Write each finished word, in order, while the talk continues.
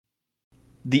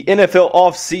The NFL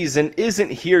offseason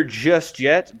isn't here just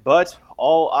yet, but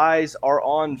all eyes are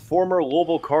on former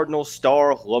Louisville Cardinals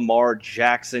star Lamar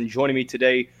Jackson. Joining me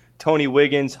today, Tony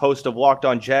Wiggins, host of Locked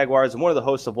On Jaguars and one of the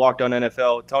hosts of Locked On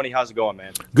NFL. Tony, how's it going,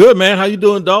 man? Good, man. How you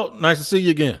doing, Dalton? Nice to see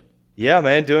you again. Yeah,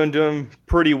 man, doing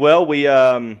pretty well. We,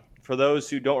 for those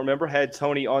who don't remember, had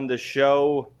Tony on the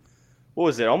show. What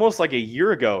was it? Almost like a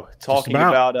year ago, talking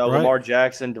about right. Lamar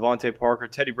Jackson, Devontae Parker,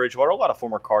 Teddy Bridgewater, a lot of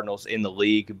former Cardinals in the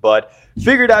league. But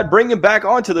figured I'd bring him back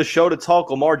onto the show to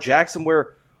talk Lamar Jackson,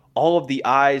 where all of the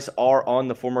eyes are on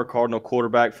the former Cardinal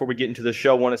quarterback. Before we get into the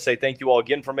show, I want to say thank you all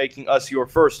again for making us your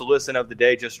first listen of the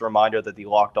day. Just a reminder that the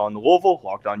Locked On Louisville,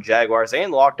 Locked On Jaguars,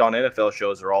 and Locked On NFL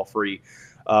shows are all free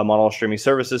on all streaming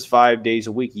services 5 days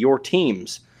a week. Your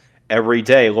teams every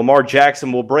day. Lamar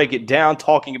Jackson will break it down,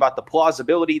 talking about the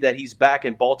plausibility that he's back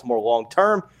in Baltimore long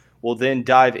term. We'll then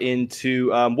dive into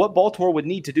what Baltimore would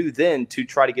need to do then to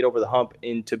try to get over the hump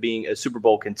into being a Super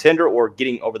Bowl contender, or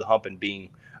getting over the hump and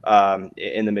being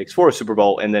in the mix for a Super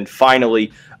Bowl. And then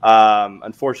finally,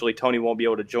 unfortunately, Tony won't be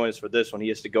able to join us for this one. He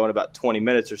has to go in about 20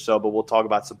 minutes or so, but we'll talk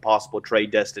about some possible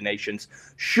trade destinations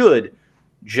should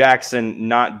Jackson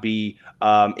not be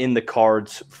in the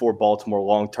cards for Baltimore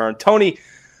long term. Tony,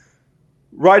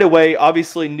 right away,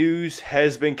 obviously, news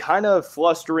has been kind of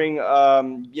flustering,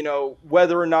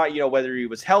 whether or not, whether he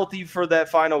was healthy for that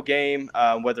final game,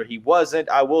 whether he wasn't.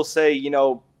 I will say,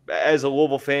 as a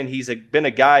Louisville fan, he's been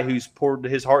a guy who's poured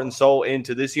his heart and soul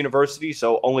into this university,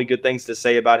 so only good things to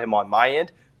say about him on my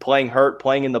end. Playing hurt,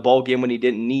 playing in the bowl game when he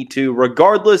didn't need to.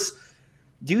 Regardless,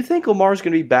 do you think Lamar's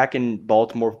going to be back in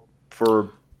Baltimore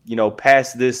for,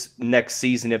 past this next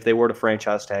season if they were to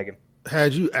franchise tag him?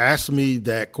 Had you asked me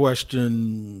that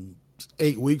question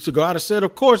 8 weeks ago, I'd have said,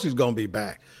 of course he's going to be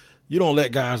back. You don't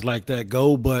let guys like that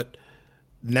go. But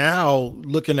now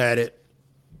looking at it,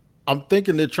 I'm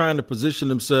thinking they're trying to position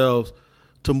themselves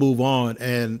to move on.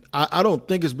 And I don't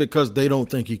think it's because they don't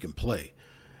think he can play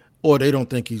or they don't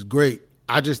think he's great.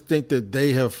 I just think that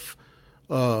they have,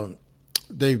 you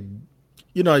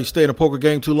stay in a poker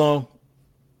game too long.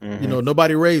 Mm-hmm.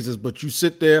 Nobody raises, but you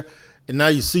sit there and now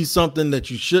you see something that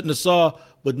you shouldn't have saw,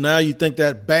 but now you think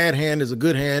that bad hand is a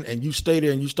good hand, and you stay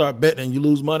there and you start betting and you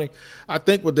lose money. I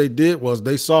think what they did was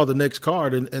they saw the next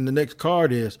card, and the next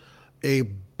card is a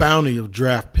bounty of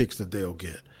draft picks that they'll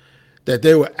get, that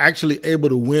they were actually able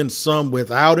to win some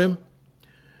without him,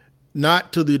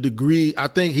 not to the degree. I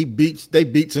think they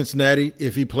beat Cincinnati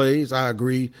if he plays. I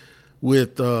agree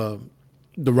with the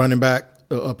running back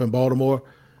up in Baltimore.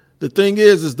 The thing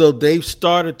is though they've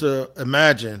started to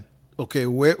imagine, okay,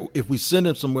 where if we send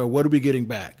him somewhere, what are we getting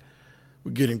back?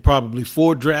 We're getting probably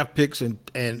 4 draft picks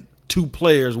and 2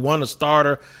 players, one a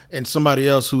starter and somebody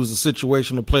else who's a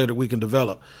situational player that we can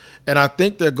develop. And I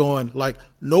think they're going like,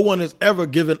 no one has ever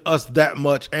given us that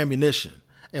much ammunition.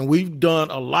 And we've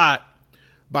done a lot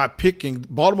by picking.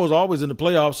 Baltimore's always in the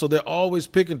playoffs, so they're always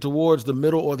picking towards the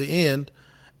middle or the end.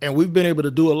 And we've been able to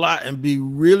do a lot and be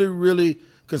really, really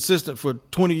consistent for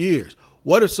 20 years.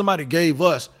 What if somebody gave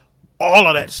us all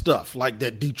of that stuff like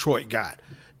that Detroit got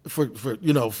for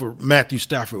Matthew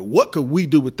Stafford? What could we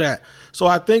do with that? So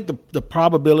I think the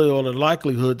probability or the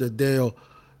likelihood that they'll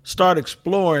start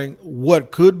exploring what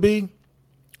could be,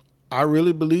 I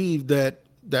really believe that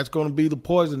that's going to be the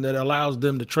poison that allows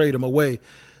them to trade him away.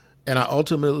 And I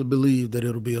ultimately believe that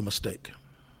it'll be a mistake.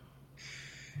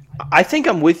 I think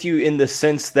I'm with you in the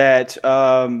sense that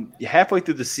halfway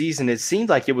through the season, it seemed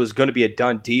like it was going to be a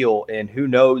done deal. And who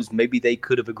knows, maybe they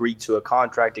could have agreed to a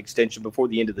contract extension before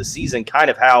the end of the season, kind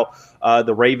of how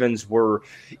the Ravens were,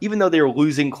 even though they were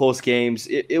losing close games,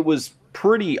 it was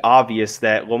pretty obvious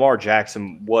that Lamar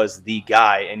Jackson was the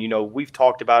guy. And, we've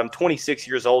talked about him, 26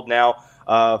 years old now,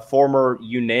 former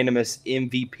unanimous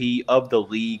MVP of the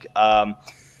league.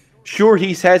 Sure,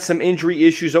 he's had some injury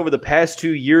issues over the past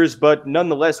 2 years, but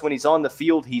nonetheless, when he's on the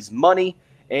field, he's money.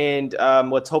 And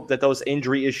let's hope that those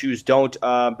injury issues don't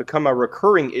become a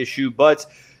recurring issue. But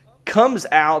comes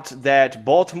out that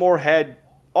Baltimore had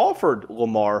offered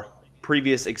Lamar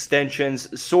previous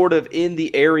extensions, sort of in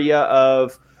the area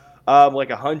of like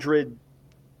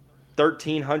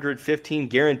 113, 115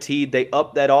 guaranteed. They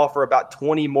upped that offer about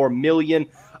 20 more million.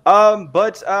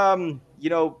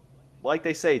 Like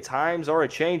they say, times are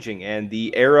a-changing, and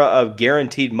the era of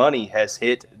guaranteed money has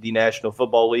hit the National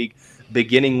Football League,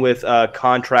 beginning with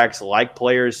contracts like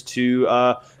players to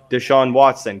Deshaun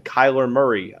Watson, Kyler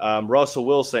Murray, Russell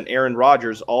Wilson, Aaron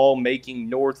Rodgers, all making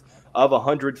north of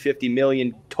 $150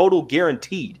 million total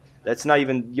guaranteed. That's not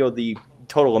even the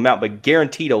total amount, but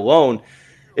guaranteed alone.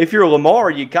 If you're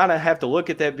Lamar, you kind of have to look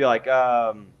at that and be like,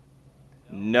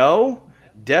 no,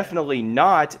 definitely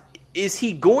not. Is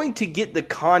he going to get the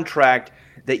contract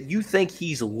that you think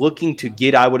he's looking to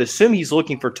get? I would assume he's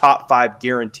looking for top 5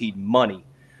 guaranteed money.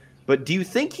 But do you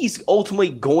think he's ultimately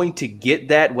going to get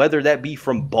that, whether that be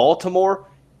from Baltimore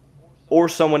or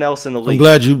someone else in the league? I'm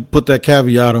glad you put that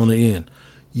caveat on the end.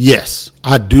 Yes,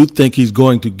 I do think he's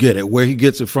going to get it. Where he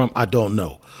gets it from, I don't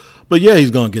know. But, yeah,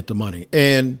 he's going to get the money.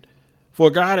 And for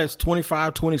a guy that's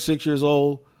 25, 26 years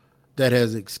old, that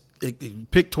has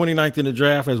picked 29th in the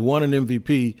draft, has won an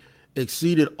MVP,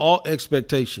 exceeded all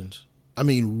expectations. I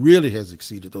mean, really has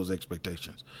exceeded those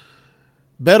expectations.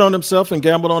 Bet on himself and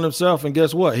gambled on himself, and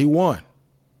guess what? He won.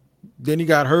 Then he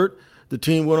got hurt. The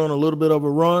team went on a little bit of a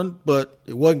run, but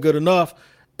it wasn't good enough.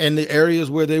 And the areas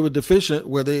where they were deficient,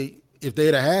 if they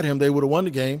had him, they would have won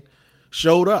the game,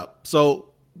 showed up. So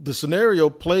the scenario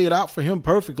played out for him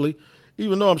perfectly,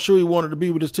 even though I'm sure he wanted to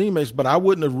be with his teammates, but I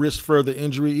wouldn't have risked further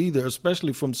injury either,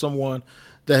 especially from someone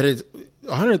that is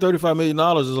 $135 million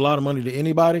is a lot of money to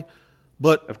anybody.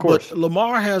 But, of course, but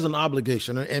Lamar has an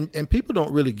obligation, and people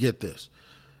don't really get this.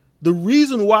 The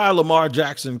reason why Lamar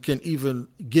Jackson can even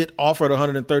get offered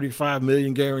 $135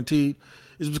 million guaranteed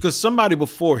is because somebody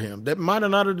before him that might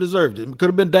have not have deserved it, could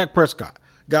have been Dak Prescott,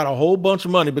 got a whole bunch of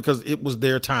money because it was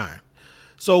their time.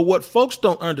 So what folks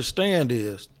don't understand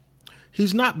is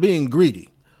he's not being greedy.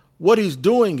 What he's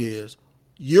doing is,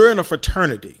 you're in a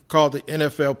fraternity called the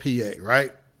NFLPA,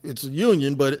 right? It's a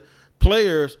union, but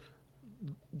players,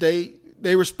 they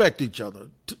respect each other.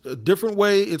 A different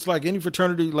way, it's like any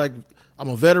fraternity. Like, I'm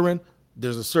a veteran.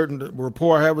 There's a certain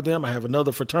rapport I have with them. I have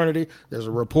another fraternity. There's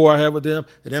a rapport I have with them.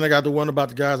 And then I got the one about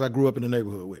the guys I grew up in the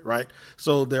neighborhood with, right?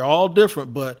 So they're all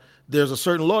different, but there's a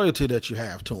certain loyalty that you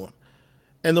have to them.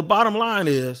 And the bottom line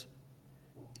is,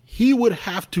 he would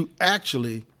have to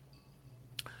actually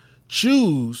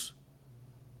choose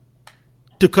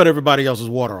to cut everybody else's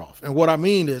water off. And what I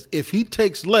mean is, if he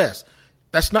takes less,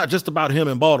 that's not just about him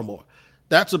in Baltimore.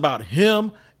 That's about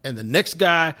him and the next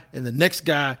guy and the next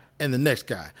guy and the next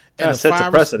guy. And that sets a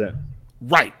precedent.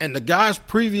 Right. And the guys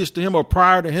previous to him or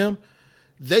prior to him,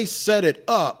 they set it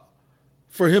up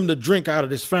for him to drink out of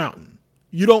this fountain.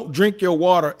 You don't drink your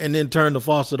water and then turn the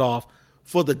faucet off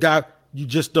for the guy. You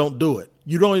just don't do it.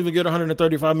 You don't even get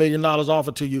 $135 million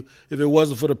offered to you if it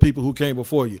wasn't for the people who came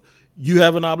before you. You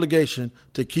have an obligation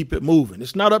to keep it moving.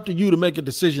 It's not up to you to make a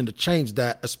decision to change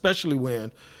that, especially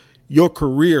when your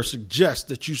career suggests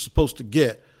that you're supposed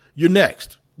to you're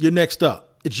next. You're next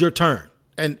up. It's your turn.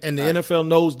 And the NFL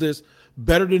knows this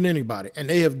better than anybody. And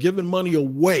they have given money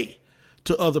away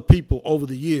to other people over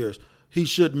the years. He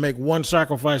shouldn't make one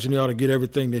sacrifice, and he ought to get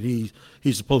everything that he's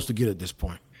supposed to get at this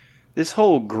point. This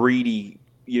whole greedy,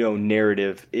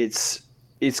 narrative, it's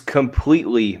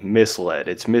completely misled.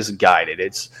 It's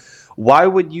misguided. Why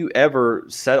would you ever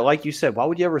settle, like you said, why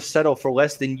would you ever settle for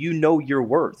less than you're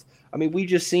worth? I mean, we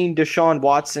just seen Deshaun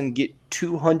Watson get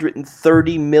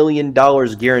 $230 million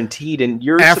guaranteed,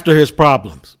 and after his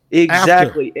problems.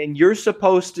 Exactly. After. And you're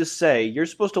supposed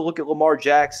to look at Lamar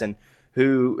Jackson,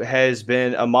 who has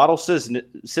been a model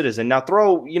citizen. Now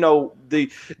throw,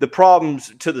 the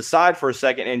problems to the side for a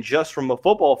second, and just from a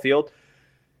football field,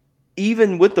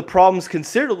 even with the problems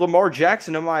considered, Lamar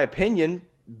Jackson, in my opinion,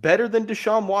 better than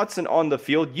Deshaun Watson on the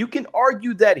field. You can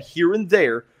argue that here and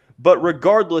there, but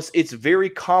regardless, it's very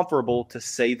comparable, to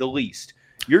say the least.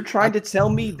 You're trying to tell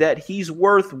me that he's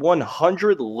worth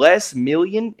 $100 less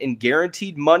million in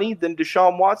guaranteed money than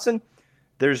Deshaun Watson?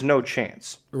 There's no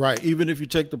chance. Right. Even if you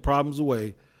take the problems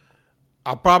away,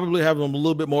 I'll probably have them a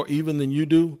little bit more even than you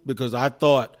do, because I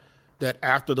thought that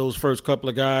after those first couple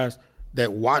of guys,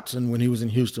 that Watson, when he was in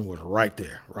Houston, was right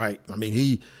there, right? I mean,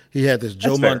 he had this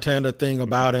Joe Montana thing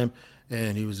about him,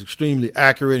 and he was extremely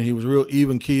accurate, and he was real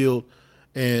even-keeled,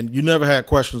 and you never had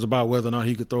questions about whether or not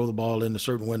he could throw the ball into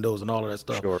certain windows and all of that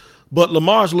stuff. Sure. But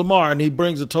Lamar's Lamar, and he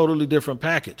brings a totally different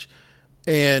package.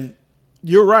 And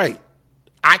you're right.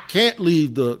 I can't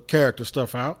leave the character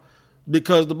stuff out,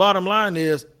 because the bottom line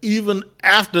is, even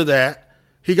after that,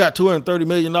 he got $230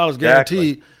 million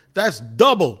guaranteed. Exactly. That's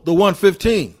double the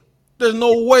 115. There's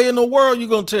no way in the world you're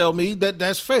going to tell me that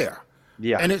that's fair.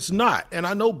 Yeah. And it's not. And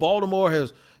I know Baltimore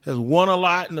has won a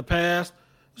lot in the past.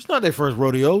 It's not their first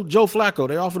rodeo. Joe Flacco,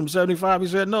 they offered him 75. He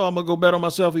said, no, I'm going to go bet on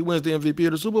myself. He wins the MVP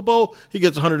of the Super Bowl. He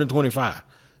gets 125.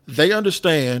 They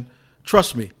understand.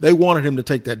 Trust me, they wanted him to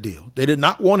take that deal. They did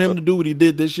not want him to do what he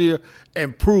did this year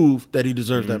and prove that he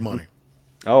deserves that money.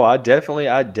 Oh, I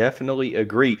definitely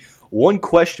agree. One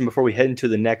question before we head into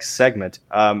the next segment,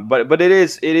 but it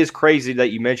is crazy that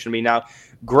you mentioned me. Now,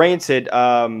 granted,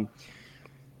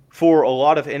 for a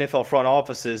lot of NFL front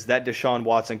offices, that Deshaun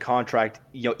Watson contract,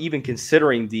 even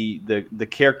considering the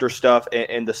character stuff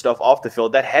and the stuff off the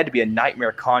field, that had to be a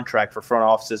nightmare contract for front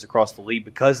offices across the league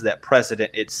because of that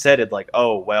precedent. It said it like,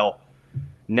 oh, well,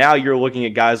 now you're looking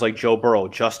at guys like Joe Burrow,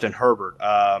 Justin Herbert,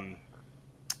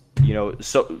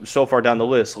 so far down the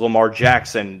list, Lamar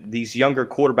Jackson, these younger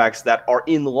quarterbacks that are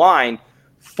in line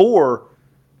for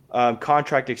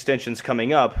contract extensions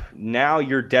coming up. Now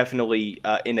you're definitely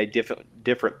in a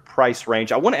different price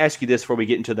range. I want to ask you this before we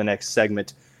get into the next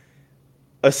segment.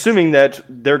 Assuming that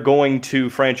they're going to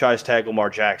franchise tag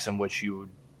Lamar Jackson, which you would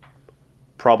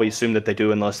probably assume that they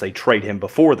do unless they trade him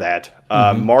before that.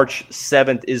 March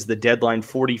 7th is the deadline,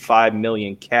 $45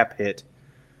 million cap hit.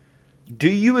 Do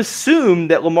you assume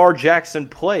that Lamar Jackson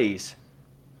plays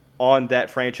on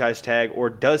that franchise tag, or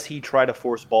does he try to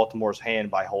force Baltimore's hand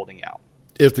by holding out?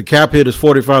 If the cap hit is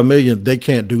 $45 million, they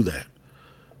can't do that.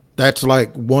 That's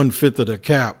like 1/5 of the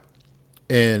cap,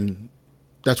 and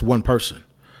that's one person.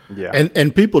 Yeah,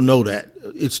 and people know that.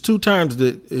 It's a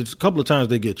couple of times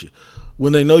they get you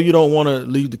when they know you don't want to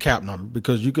leave the cap number,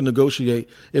 because you can negotiate.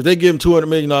 If they give him $200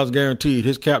 million guaranteed,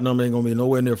 his cap number ain't gonna be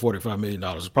nowhere near $45 million.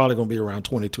 It's probably gonna be around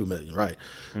 $22 million, right?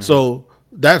 Mm-hmm. So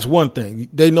that's one thing.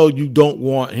 They know you don't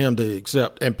want him to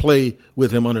accept and play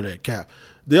with him under that cap.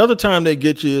 The other time they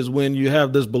get you is when you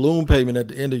have this balloon payment at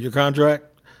the end of your contract.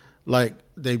 Like,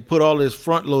 they put all this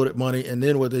front-loaded money, and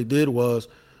then what they did was,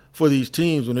 for these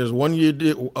teams, when there's 1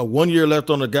 year left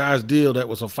on the guy's deal that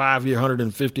was a 5-year,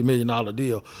 $150 million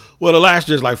deal, well, the last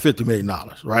year's like $50 million,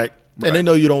 right? And they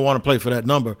know you don't want to play for that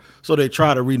number, so they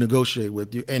try to renegotiate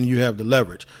with you, and you have the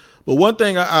leverage. But one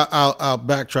thing I'll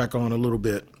backtrack on a little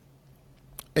bit,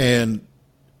 and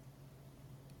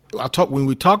when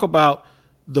we talk about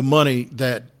the money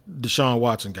that Deshaun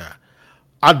Watson got,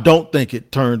 I don't think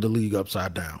it turned the league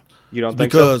upside down. You don't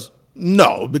think so?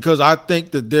 No, because I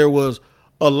think that there was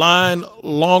a line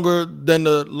longer than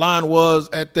the line was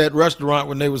at that restaurant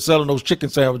when they were selling those chicken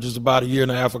sandwiches about a year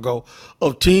and a half ago,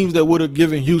 of teams that would have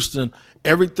given Houston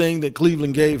everything that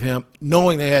Cleveland gave him,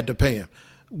 knowing they had to pay him.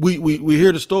 We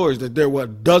hear the stories that there were a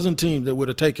dozen teams that would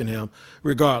have taken him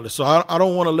regardless. So I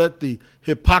don't want to let the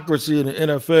hypocrisy in the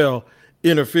NFL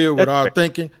interfere with our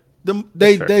thinking.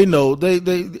 They know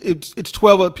it's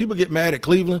 12 other people get mad at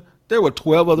Cleveland. There were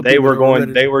 12 other people.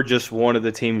 They were just one of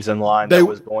the teams in line that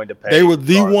was going to pay. They were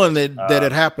the one that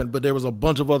had happened, but there was a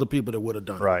bunch of other people that would have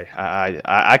done it. Right.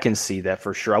 I can see that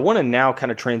for sure. I want to now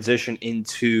kind of transition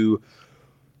into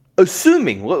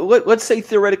assuming, let's say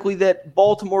theoretically, that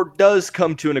Baltimore does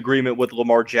come to an agreement with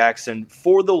Lamar Jackson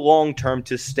for the long term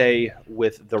to stay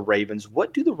with the Ravens.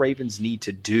 What do the Ravens need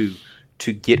to do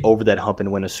to get over that hump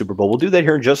and win a Super Bowl? We'll do that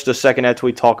here in just a second after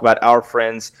we talk about our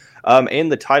friends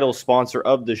and the title sponsor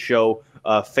of the show,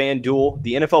 FanDuel.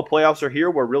 The NFL playoffs are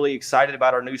here. We're really excited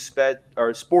about our new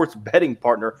sports betting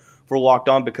partner for Locked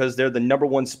On, because they're the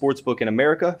 #1 sports book in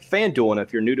America, FanDuel. And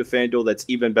if you're new to FanDuel, that's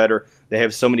even better. They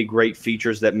have so many great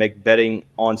features that make betting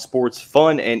on sports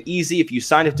fun and easy. If you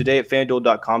sign up today at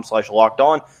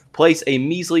FanDuel.com/LockedOn, place a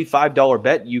measly $5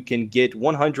 bet, you can get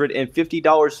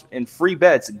 $150 in free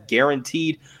bets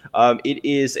guaranteed. It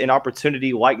is an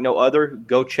opportunity like no other.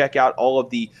 Go check out all of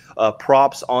the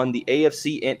props on the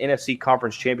AFC and NFC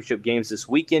Conference Championship games this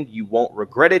weekend. You won't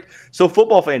regret it. So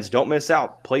football fans, don't miss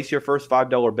out. Place your first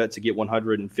 $5 bet to get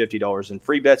 $150 in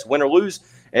free bets, win or lose,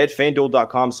 at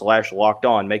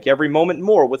FanDuel.com/LockedOn. Make every moment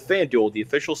more with FanDuel, the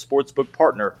official sportsbook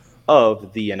partner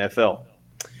of the NFL.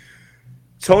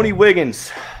 Tony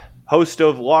Wiggins, host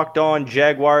of Locked On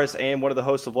Jaguars and one of the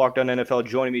hosts of Locked On NFL,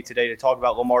 joining me today to talk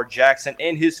about Lamar Jackson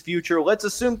and his future. Let's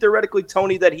assume theoretically,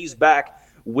 Tony, that he's back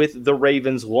with the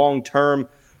Ravens long term.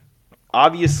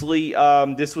 Obviously,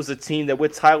 this was a team that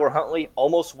with Tyler Huntley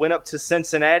almost went up to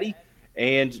Cincinnati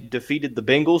and defeated the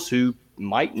Bengals, who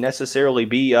might necessarily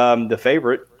be the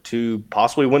favorite to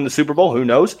possibly win the Super Bowl. Who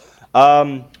knows?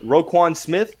 Roquan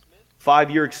Smith,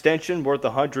 5-year extension worth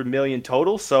 $100 million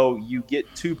total. So you get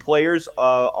two players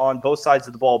on both sides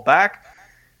of the ball back.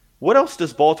 What else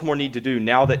does Baltimore need to do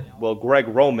now that, Greg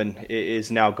Roman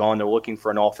is now gone? They're looking for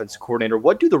an offensive coordinator.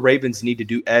 What do the Ravens need to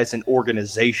do as an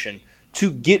organization to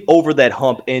get over that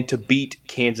hump and to beat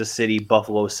Kansas City,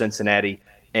 Buffalo, Cincinnati,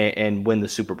 and win the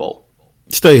Super Bowl?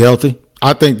 Stay healthy.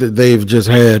 I think that they've just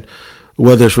had,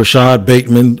 whether it's Rashad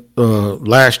Bateman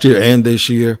last year and this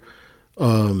year,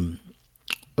 Ronnie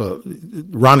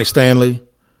Stanley,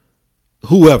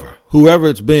 whoever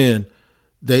it's been,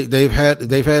 they've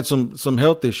had some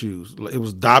health issues. It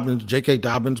was Dobbins, J.K.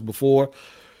 Dobbins before.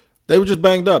 They were just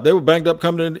banged up. They were banged up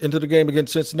coming into the game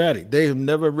against Cincinnati. They have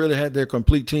never really had their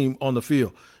complete team on the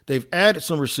field. They've added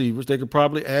some receivers. They could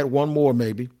probably add one more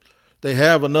maybe. they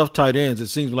have enough tight ends. It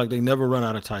seems like they never run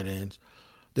out of tight ends.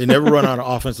 They never run out of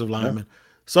offensive linemen.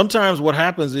 Sometimes what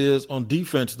happens is on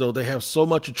defense, though, they have so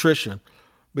much attrition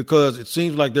because it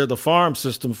seems like they're the farm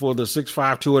system for the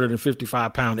 6'5",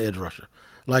 255-pound edge rusher,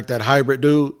 like that hybrid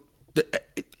dude.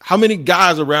 How many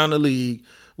guys around the league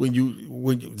when you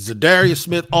Zadarius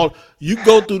Smith, you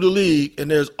go through the league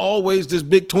and there's always this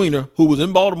big tweener who was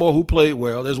in Baltimore who played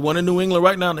well. There's one in New England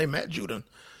right now named Matt Judon.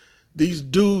 These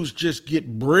dudes just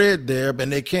get bred there,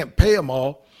 and they can't pay them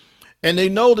all. And they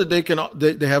know that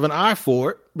they have an eye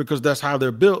for it because that's how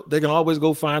they're built. They can always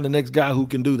go find the next guy who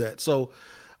can do that. So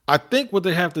I think what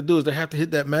they have to do is they have to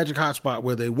hit that magic hot spot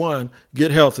where they, one,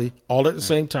 get healthy all at the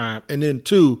same time, and then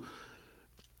two,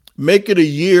 make it a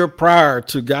year prior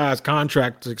to guys'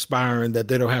 contracts expiring that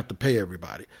they don't have to pay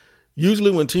everybody.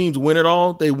 Usually when teams win it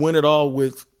all, they win it all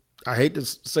with, I hate to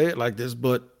say it like this,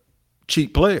 but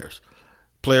cheap players.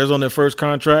 Players on their first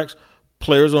contracts,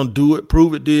 players on do it,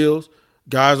 prove it deals,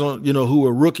 guys on, who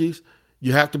are rookies.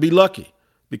 You have to be lucky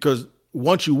because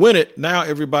once you win it, now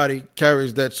everybody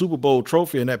carries that Super Bowl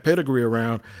trophy and that pedigree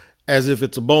around as if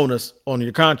it's a bonus on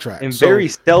your contract. And very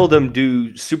seldom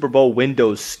do Super Bowl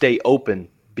windows stay open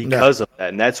because of that.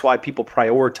 And that's why people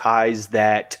prioritize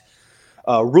that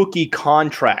rookie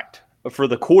contract for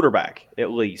the quarterback, at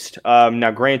least.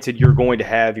 Now, granted, you're going to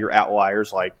have your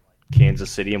outliers like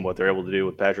Kansas City and what they're able to do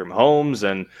with Patrick Mahomes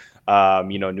and,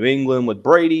 New England with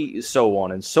Brady, so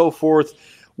on and so forth.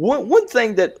 One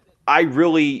thing that I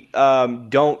really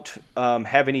don't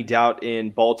have any doubt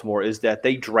in Baltimore is that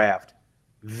they draft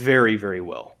very, very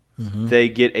well. Mm-hmm. They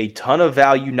get a ton of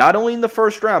value, not only in the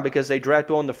first round because they draft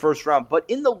well in the first round, but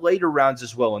in the later rounds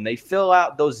as well. And they fill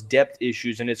out those depth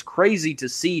issues. And it's crazy to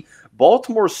see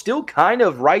Baltimore still kind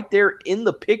of right there in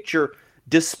the picture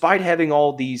despite having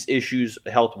all these issues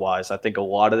health-wise. I think a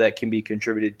lot of that can be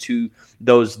contributed to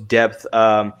those depth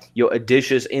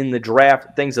additions in the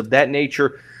draft, things of that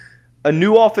nature. A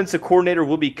new offensive coordinator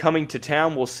will be coming to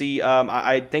town. We'll see.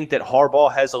 I think that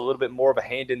Harbaugh has a little bit more of a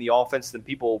hand in the offense than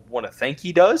people want to think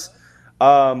he does.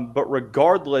 But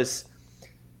regardless,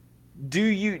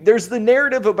 there's the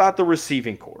narrative about the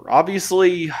receiving corps.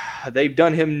 Obviously, they've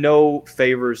done him no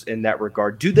favors in that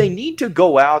regard. Do they need to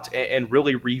go out and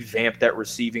really revamp that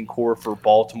receiving corps for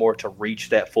Baltimore to reach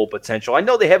that full potential? I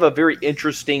know they have a very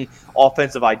interesting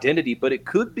offensive identity, but it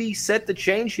could be set to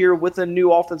change here with a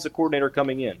new offensive coordinator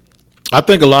coming in. I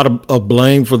think a lot of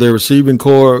blame for their receiving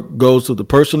corps goes to the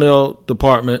personnel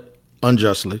department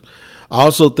unjustly. I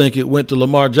also think it went to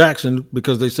Lamar Jackson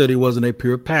because they said he wasn't a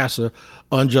pure passer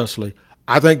unjustly.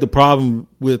 I think the problem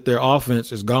with their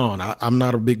offense is gone. I'm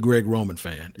not a big Greg Roman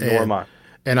fan. Nor am I.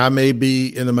 And I may be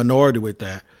in the minority with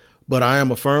that. But I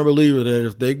am a firm believer that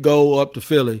if they go up to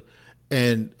Philly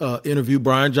and interview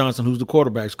Brian Johnson, who's the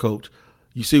quarterback's coach,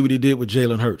 you see what he did with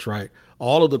Jalen Hurts, right?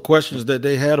 All of the questions that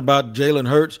they had about Jalen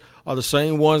Hurts are the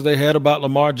same ones they had about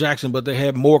Lamar Jackson, but they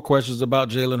had more questions about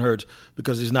Jalen Hurts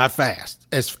because he's not fast,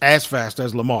 as fast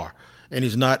as Lamar, and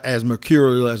he's not as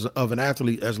mercurial of an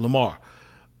athlete as Lamar.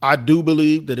 I do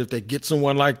believe that if they get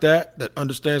someone like that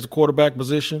understands the quarterback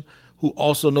position, who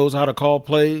also knows how to call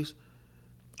plays,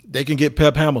 they can get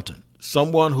Pep Hamilton,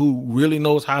 someone who really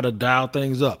knows how to dial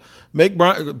things up.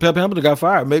 Pep Hamilton got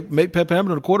fired. Make Pep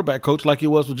Hamilton the quarterback coach like he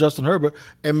was with Justin Herbert,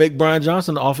 and make Brian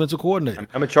Johnson the offensive coordinator.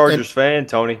 I'm a Chargers fan,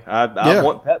 Tony. I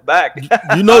want Pep back.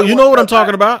 You know what I'm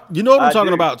talking about. You know what I'm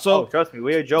talking about. So trust me,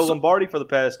 we had Joe Lombardi for the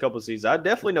past couple of seasons. I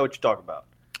definitely know what you're talking about.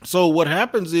 So what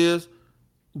happens is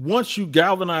once you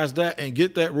galvanize that and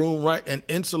get that room right and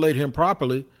insulate him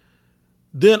properly,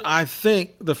 then I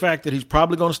think the fact that he's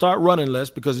probably going to start running less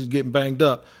because he's getting banged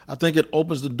up, I think it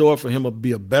opens the door for him to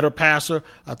be a better passer.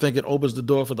 I think it opens the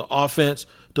door for the offense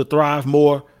to thrive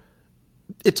more.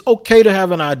 It's okay to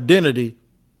have an identity,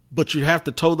 but you have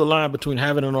to toe the line between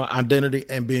having an identity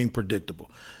and being predictable.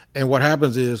 And what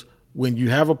happens is when you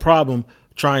have a problem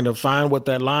trying to find what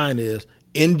that line is,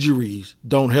 injuries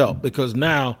don't help because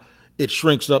now it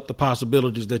shrinks up the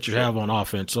possibilities that you have on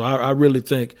offense. So I really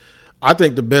think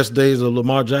the best days of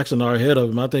Lamar Jackson are ahead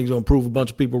of him. I think he's going to prove a bunch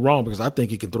of people wrong because I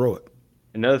think he can throw it.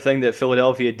 Another thing that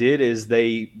Philadelphia did is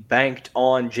they banked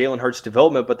on Jalen Hurts'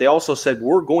 development, but they also said,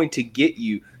 we're going to get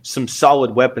you some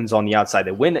solid weapons on the outside.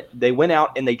 They went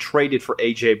out and they traded for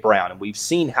A.J. Brown, and we've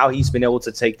seen how he's been able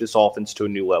to take this offense to a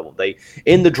new level. They,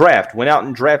 in the draft, went out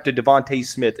and drafted Devontae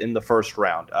Smith in the first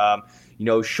round.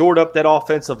 Shored up that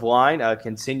offensive line,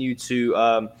 continue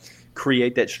to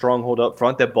create that stronghold up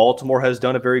front that Baltimore has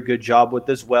done a very good job with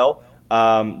as well.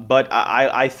 But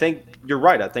I think you're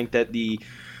right. I think that the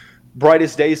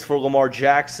brightest days for Lamar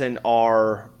Jackson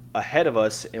are ahead of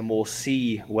us, and we'll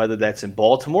see whether that's in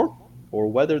Baltimore or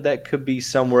whether that could be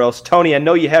somewhere else. Tony, I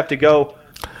know you have to go.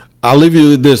 I'll leave you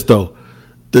with this, though.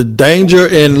 The danger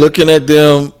in looking at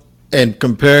them and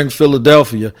comparing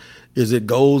Philadelphia is it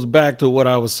goes back to what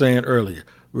I was saying earlier.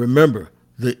 Remember,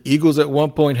 the Eagles at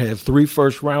one point had 3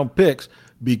 first-round picks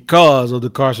because of the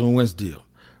Carson Wentz deal,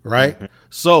 right? Mm-hmm.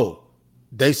 So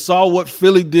they saw what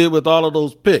Philly did with all of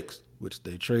those picks, which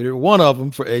they traded one of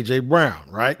them for A.J. Brown,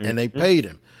 right? Mm-hmm. And they paid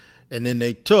him. And then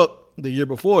they took, the year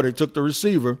before, they took the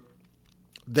receiver.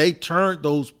 They turned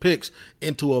those picks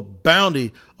into a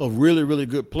bounty of really, really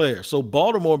good players. So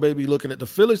Baltimore may be looking at the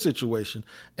Philly situation,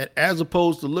 and as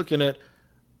opposed to looking at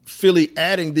Philly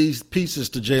adding these pieces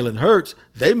to Jalen Hurts,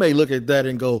 they may look at that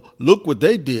and go, look what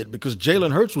they did, because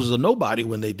Jalen Hurts was a nobody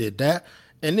when they did that.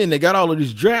 And then they got all of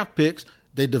these draft picks.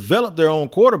 They developed their own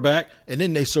quarterback, and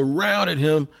then they surrounded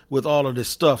him with all of this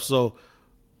stuff. So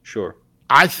sure,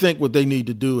 I think what they need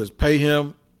to do is pay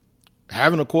him.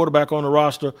 Having a quarterback on the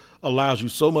roster allows you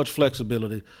so much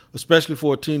flexibility, especially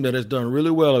for a team that has done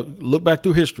really well. Look back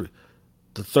through history.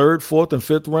 The 3rd, 4th, and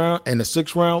 5th round and the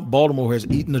 6th round, Baltimore has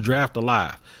eaten the draft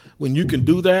alive. When you can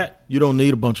do that, you don't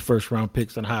need a bunch of first-round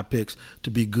picks and high picks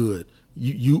to be good.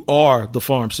 You are the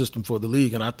farm system for the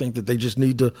league, and I think that they just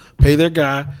need to pay their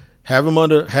guy, have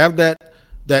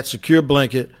that secure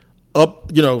blanket up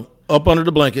under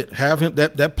the blanket, have him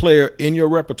that player in your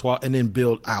repertoire, and then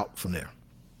build out from there.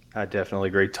 I definitely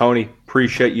agree. Tony,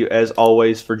 appreciate you as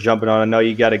always for jumping on. I know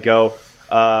you got to go.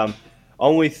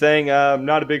 Only thing I'm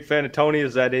not a big fan of Tony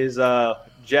is that his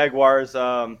Jaguars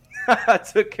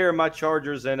took care of my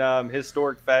Chargers in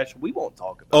historic fashion. We won't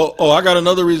talk about that. I got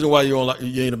another reason why you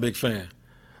ain't a big fan.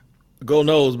 Go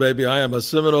Noles, baby. I am a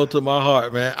Seminole to my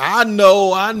heart, man. I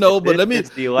know, but let me. It's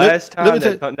the last time.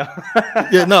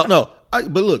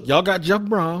 But look, y'all got Jeff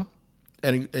Brown.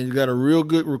 And you got a real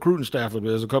good recruiting staff.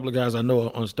 There's a couple of guys I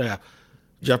know on staff.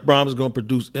 Jeff Brown is going to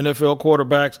produce NFL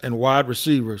quarterbacks and wide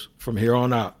receivers from here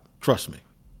on out. Trust me.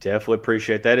 Definitely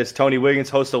appreciate that. It's Tony Wiggins,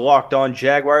 host of Locked On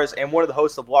Jaguars, and one of the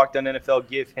hosts of Locked On NFL.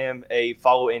 Give him a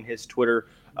follow in his Twitter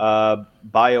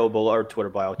bio below, or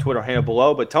Twitter handle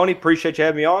below. But Tony, appreciate you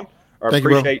having me on.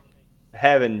 Appreciate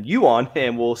having you on,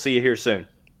 and we'll see you here soon.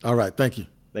 All right. Thank you.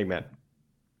 Thank you, man.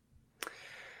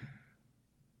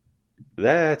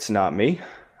 That's not me.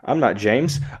 I'm not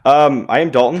James. I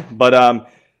am Dalton, but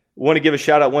want to give a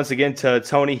shout out once again to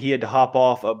Tony. He had to hop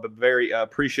off, but very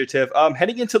appreciative.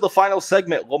 Heading into the final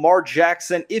segment, Lamar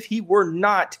Jackson, if he were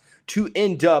not to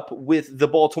end up with the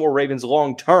Baltimore Ravens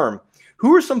long term,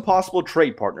 who are some possible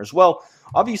trade partners? Well,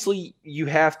 obviously, you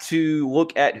have to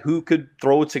look at who could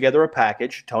throw together a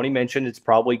package. Tony mentioned it's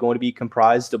probably going to be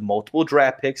comprised of multiple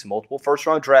draft picks, multiple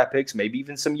first-round draft picks, maybe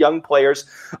even some young players.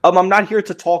 I'm not here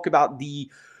to talk about the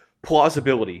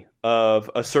plausibility of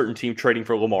a certain team trading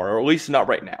for Lamar, or at least not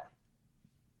right now.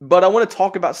 But I want to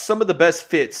talk about some of the best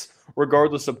fits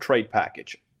regardless of trade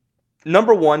package.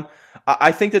 Number one,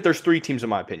 I think that there's 3 teams in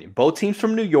my opinion. Both teams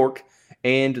from New York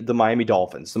and the Miami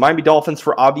Dolphins. The Miami Dolphins,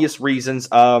 for obvious reasons,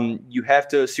 you have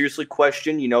to seriously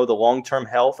question, the long-term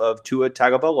health of Tua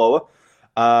Tagovailoa.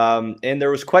 And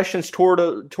there was questions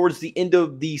towards the end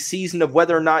of the season of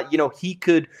whether or not, he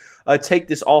could take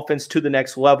this offense to the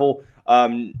next level.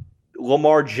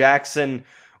 Lamar Jackson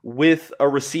with a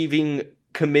receiving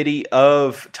committee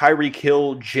of Tyreek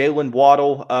Hill, Jalen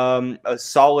Waddle, a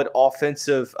solid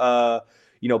offensive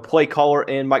play caller,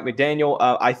 and Mike McDaniel.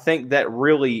 I think that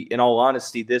really, in all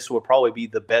honesty, this will probably be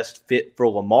the best fit for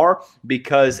Lamar,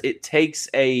 because it takes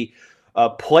a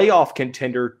playoff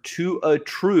contender to a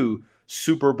true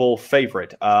Super Bowl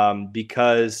favorite.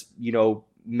 Because,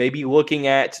 maybe looking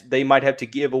at, they might have to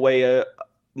give away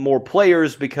more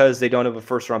players because they don't have a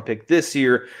first-round pick this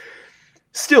year.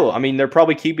 Still, they're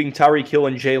probably keeping Tyreek Hill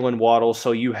and Jalen Waddle,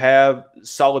 so you have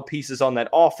solid pieces on that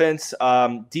offense.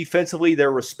 Defensively,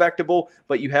 they're respectable,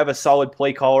 but you have a solid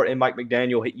play caller in Mike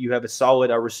McDaniel. You have a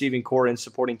solid receiving core and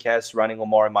supporting cast surrounding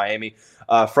Lamar in Miami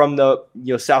from the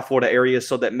South Florida area,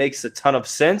 so that makes a ton of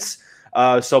sense.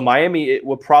 So Miami, it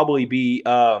would probably be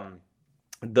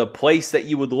the place that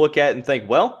you would look at and think,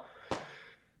 well,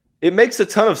 it makes a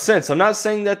ton of sense. I'm not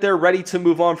saying that they're ready to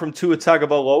move on from Tua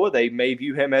Tagovailoa. They may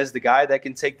view him as the guy that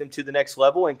can take them to the next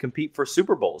level and compete for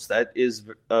Super Bowls. That is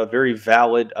a very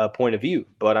valid point of view.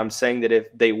 But I'm saying that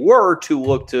if they were to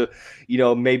look to,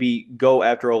 maybe go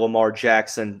after a Lamar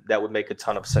Jackson, that would make a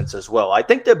ton of sense as well. I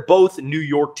think that both New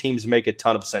York teams make a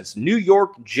ton of sense. New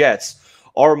York Jets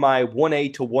are my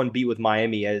 1A to 1B with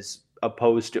Miami as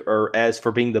opposed to, or as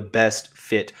for being the best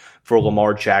fit for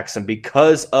Lamar Jackson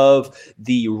because of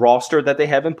the roster that they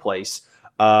have in place.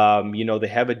 They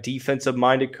have a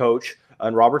defensive-minded coach.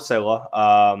 and Robert Saleh.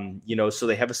 So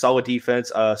they have a solid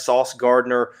defense. Sauce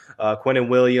Gardner, Quentin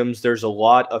Williams. There's a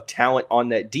lot of talent on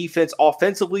that defense.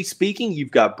 Offensively speaking,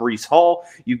 you've got Breece Hall.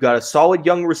 You've got a solid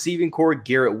young receiving core,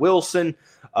 Garrett Wilson,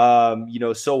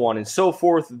 so on and so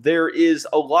forth. There is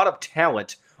a lot of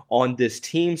talent on this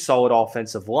team, solid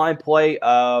offensive line play.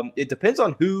 It depends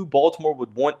on who Baltimore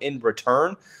would want in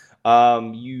return.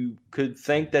 You could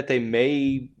think that they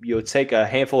may, take a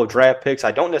handful of draft picks.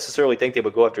 I don't necessarily think they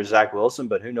would go after Zach Wilson,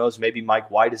 but who knows? Maybe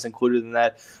Mike White is included in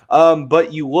that.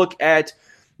 But you look at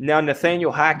now,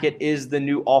 Nathaniel Hackett is the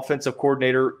new offensive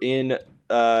coordinator in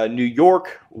New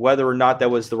York. Whether or not that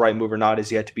was the right move or not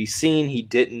is yet to be seen. He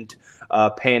didn't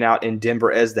pan out in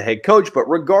Denver as the head coach. But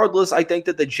regardless, I think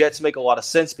that the Jets make a lot of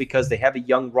sense because they have a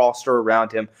young roster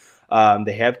around him.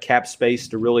 They have cap space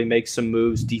to really make some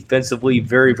moves. Defensively,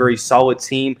 very, very solid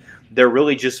team. They're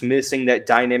really just missing that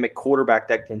dynamic quarterback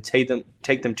that can take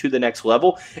them to the next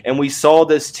level. And we saw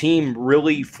this team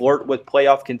really flirt with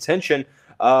playoff contention,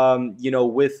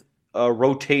 with a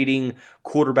rotating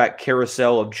quarterback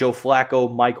carousel of Joe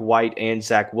Flacco, Mike White, and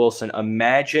Zach Wilson.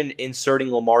 Imagine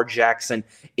inserting Lamar Jackson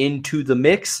into the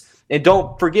mix. And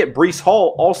don't forget, Breece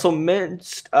Hall also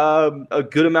missed a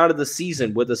good amount of the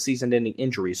season with a season-ending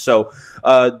injury. So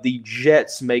the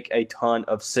Jets make a ton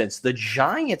of sense. The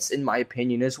Giants, in my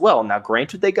opinion, as well. Now,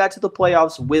 granted, they got to the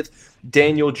playoffs with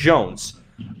Daniel Jones.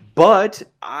 But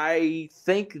I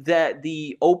think that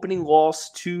the opening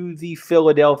loss to the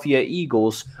Philadelphia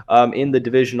Eagles in the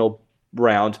divisional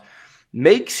round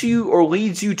makes you or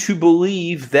leads you to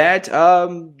believe that,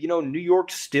 New York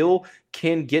still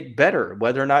can get better.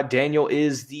 Whether or not Daniel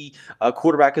is the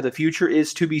quarterback of the future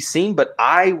is to be seen, but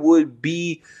I would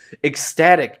be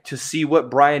ecstatic to see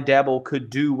what Brian Daboll could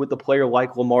do with a player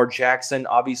like Lamar Jackson.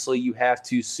 Obviously, you have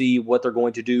to see what they're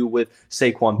going to do with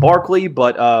Saquon Barkley,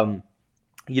 but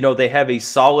they have a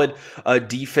solid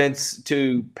defense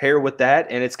to pair with that,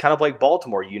 and it's kind of like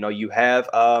Baltimore. You have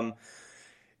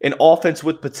an offense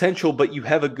with potential, but you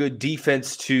have a good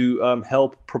defense to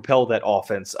help propel that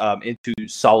offense into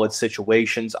solid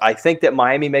situations. I think that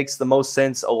Miami makes the most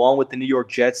sense along with the New York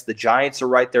Jets. The Giants are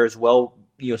right there as well,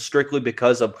 strictly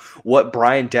because of what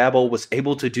Brian Daboll was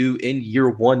able to do in year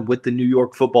one with the New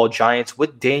York Football Giants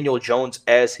with Daniel Jones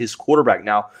as his quarterback.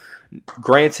 Now,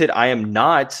 granted, I am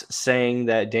not saying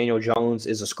that Daniel Jones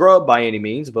is a scrub by any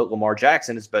means, but Lamar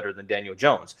Jackson is better than Daniel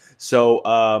Jones. So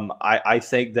I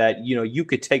think that, you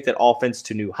could take that offense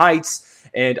to new heights.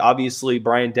 And obviously,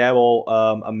 Brian Daboll,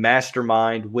 a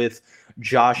mastermind with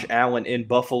Josh Allen in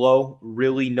Buffalo,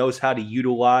 really knows how to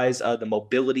utilize the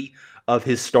mobility of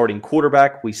his starting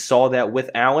quarterback. We saw that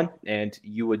with Allen, and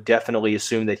you would definitely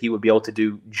assume that he would be able to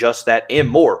do just that and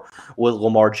more with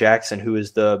Lamar Jackson, who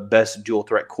is the best dual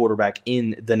threat quarterback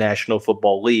in the National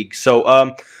Football League. So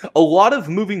a lot of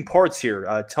moving parts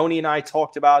here. Tony and I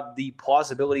talked about the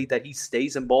plausibility that he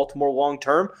stays in Baltimore long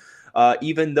term.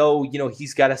 Even though,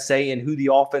 he's got a say in who the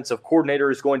offensive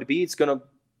coordinator is going to be, it's going to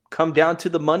come down to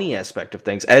the money aspect of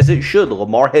things, as it should.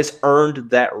 Lamar has earned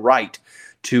that right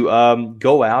to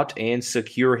go out and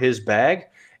secure his bag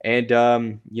and,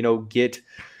 get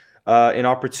an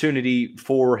opportunity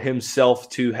for himself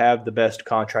to have the best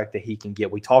contract that he can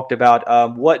get. We talked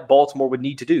about what Baltimore would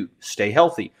need to do: stay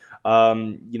healthy,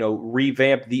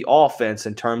 revamp the offense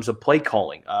in terms of play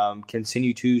calling,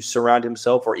 continue to surround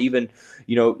himself or even,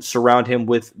 surround him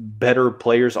with better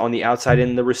players on the outside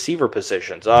in the receiver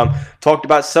positions. Talked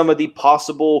about some of the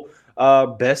possible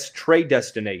best trade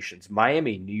destinations.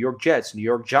 Miami, New York Jets, New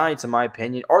York Giants, in my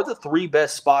opinion, are the three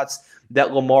best spots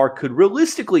that Lamar could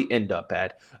realistically end up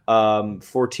at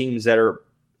for teams that are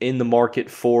in the market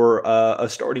for a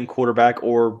starting quarterback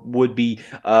or would be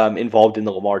involved in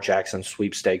the Lamar Jackson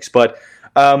sweepstakes. But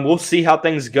we'll see how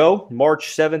things go. March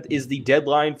 7th is the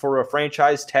deadline for a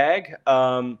franchise tag.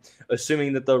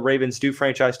 Assuming that the Ravens do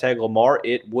franchise tag Lamar,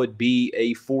 it would be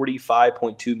a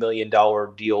 $45.2 million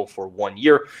deal for 1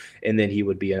 year, and then he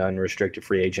would be an unrestricted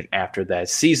free agent after that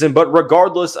season. But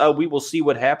regardless, we will see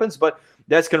what happens. But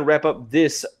that's going to wrap up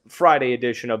this Friday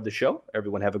edition of the show.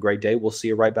 Everyone have a great day. We'll see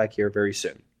you right back here very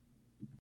soon.